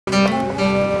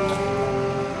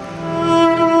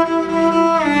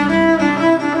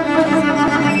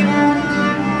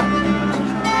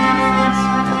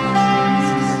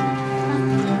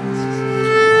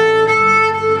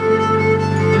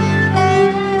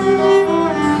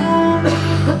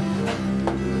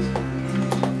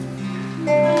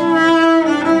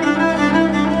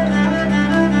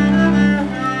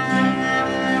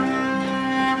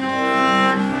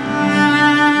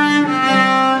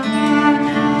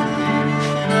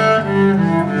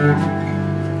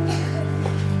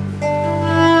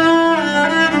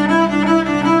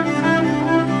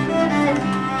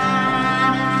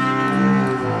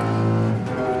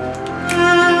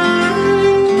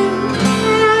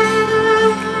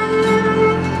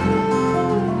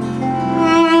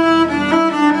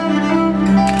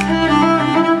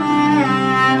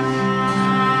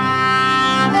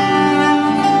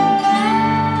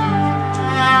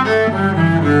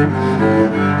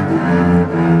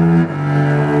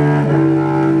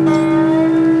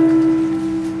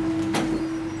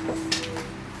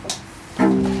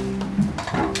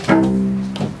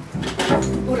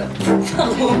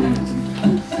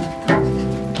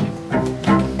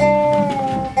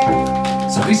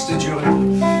triste durée.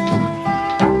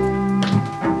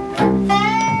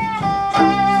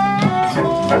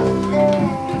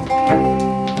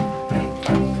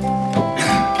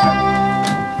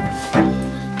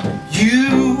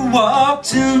 You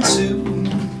walked into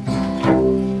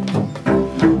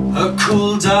a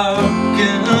cool, dark,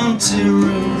 empty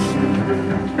room.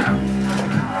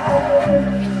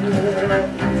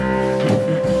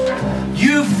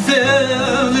 You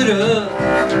filled it up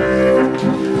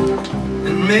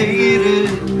and made it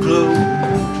glow.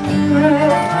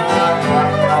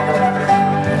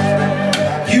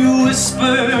 You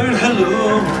whispered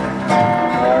hello,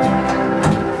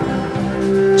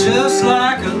 just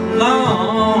like a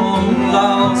long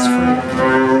lost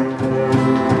friend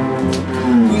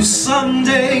who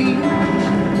someday,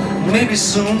 maybe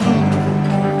soon,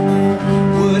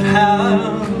 would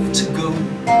have to go.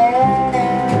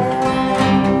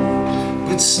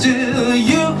 But still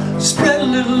you spread a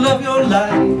little of your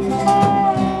light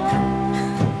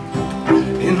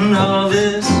in all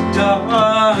this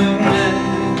darkness.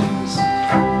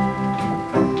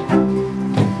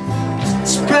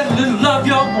 Spread a little of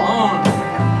your warmth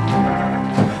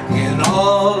in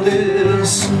all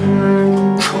this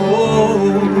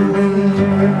cold.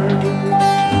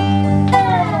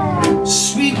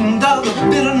 Sweetened all the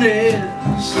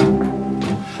bitterness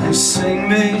and sang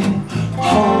me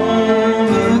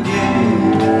home again.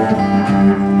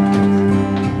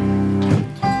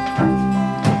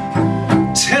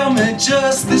 Tell me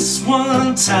just this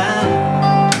one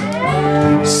time,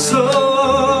 so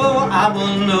I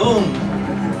will know.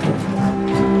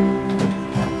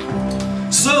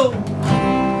 So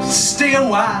stay a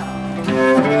while,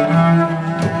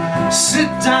 sit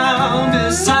down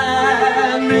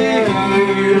beside me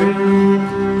here.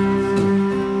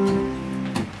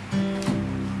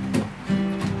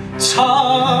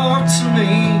 Talk to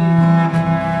me,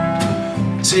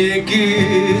 take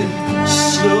it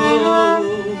slow.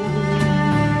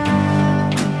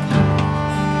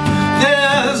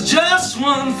 There's just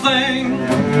one thing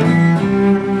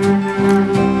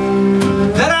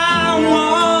that I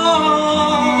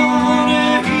want to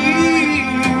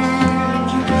hear,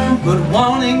 but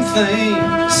wanting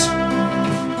things,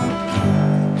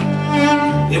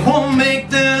 it won't make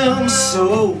them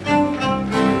so.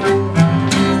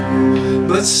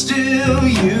 But still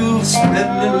you've spent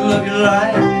a little of your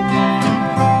life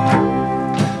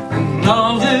in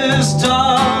all this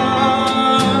darkness.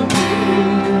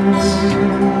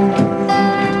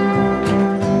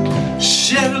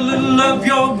 Shed a little of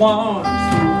your warmth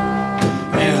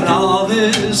in all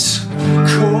this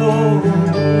cold.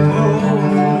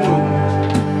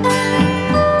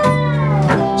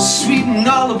 Sweeten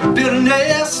all the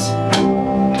bitterness,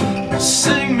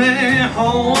 sing me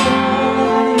home.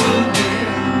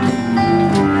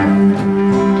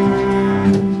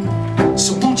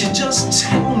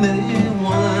 Tell me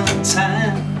one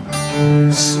time,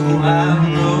 so I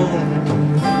know.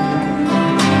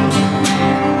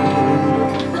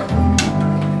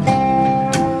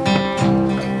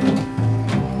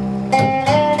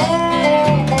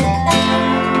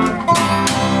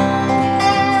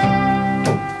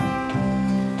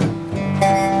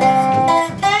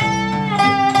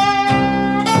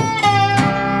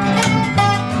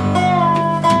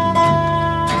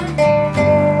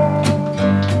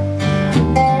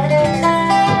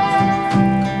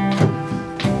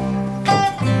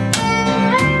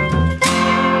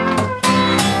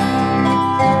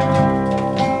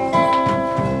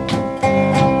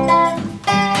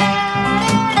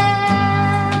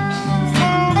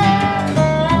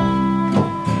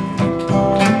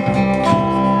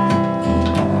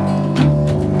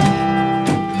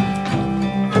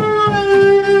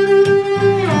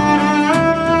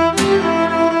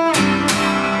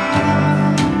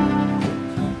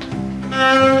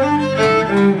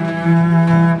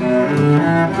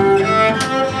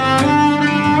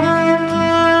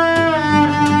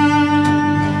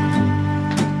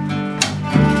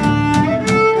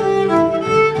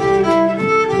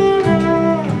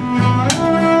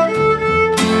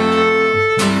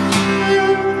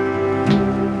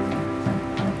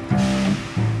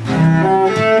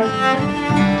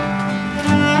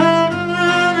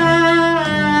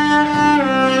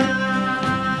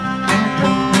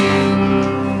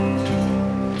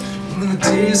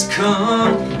 Days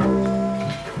come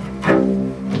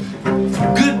for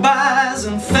goodbyes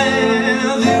and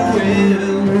farewells,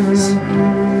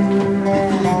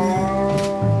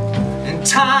 and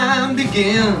time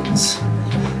begins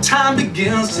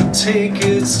to take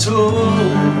its toll,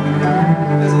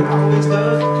 as it always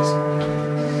does,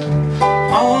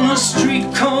 on the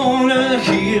street corner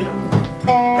here.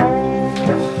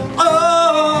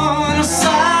 Oh,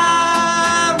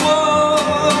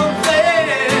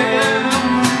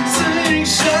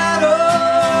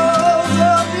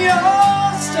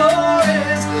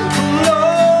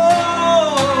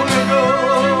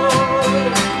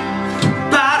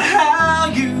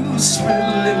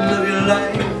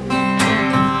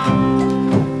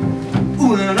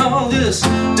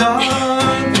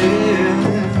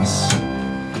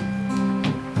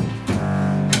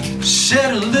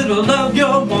 little of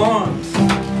your warmth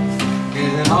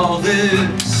in all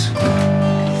this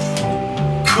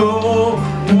cold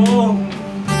warm.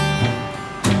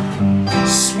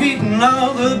 Sweeten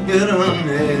all the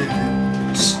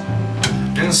bitterness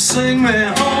and sing me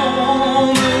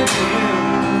home again.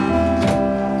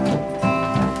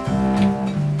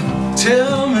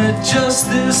 Tell me just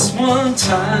this one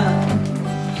time,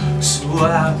 so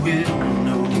I will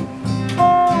know.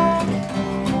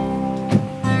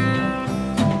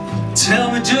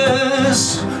 Tell me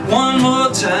just one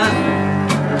more time,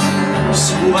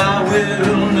 so I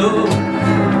will know.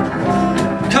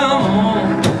 Come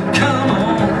on, come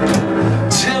on,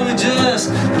 tell me just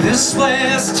this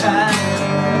last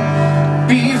time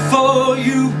before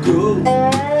you go.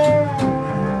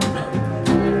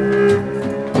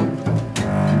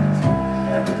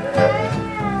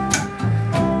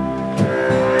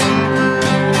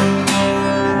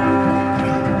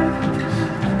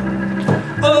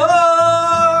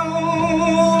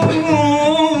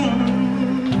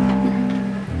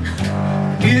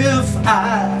 If I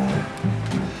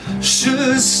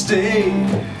should stay,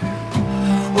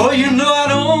 oh, you know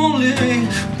I'd only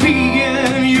be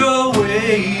in your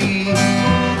way.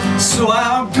 So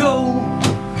I'll go,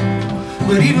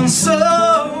 but even so,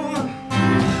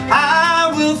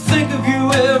 I will think of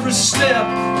you every step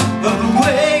of the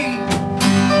way.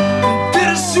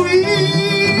 Bittersweet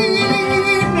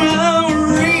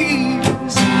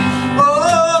memories,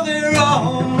 oh, they're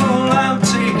all I'm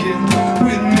taking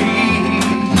with me.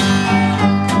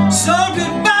 So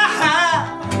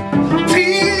goodbye,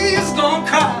 please don't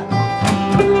cry.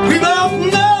 We both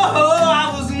know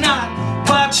I was not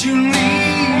what you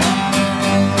need,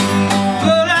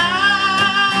 but I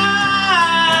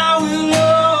will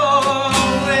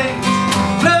always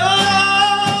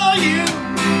love you.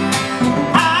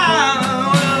 I will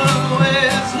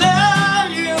always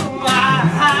love you. I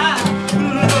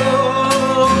will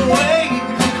always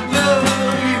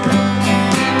love you.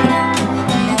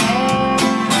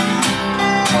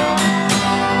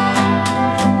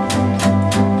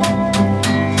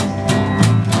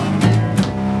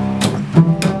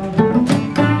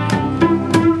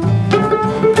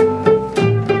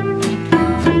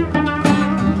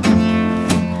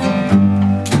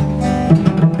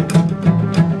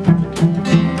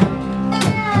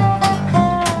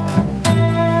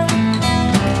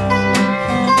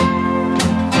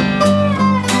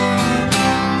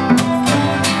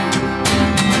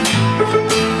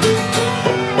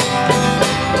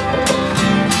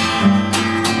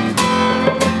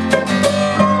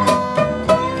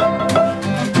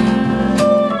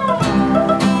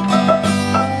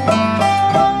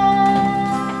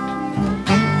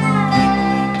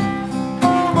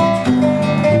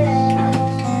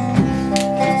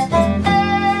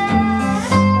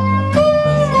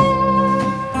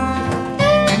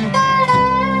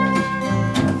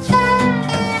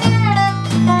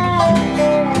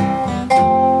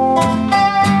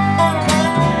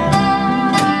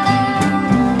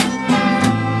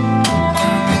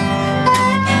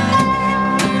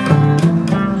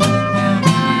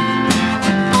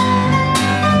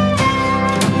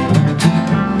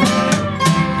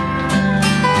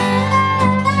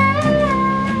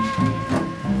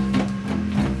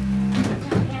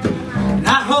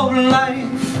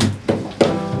 Life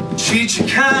treat you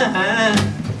kind,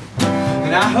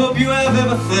 and I hope you have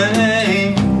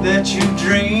everything that you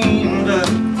dreamed of,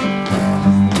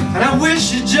 and I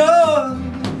wish you joy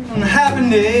and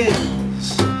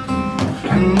happiness,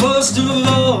 and most of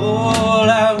all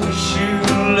I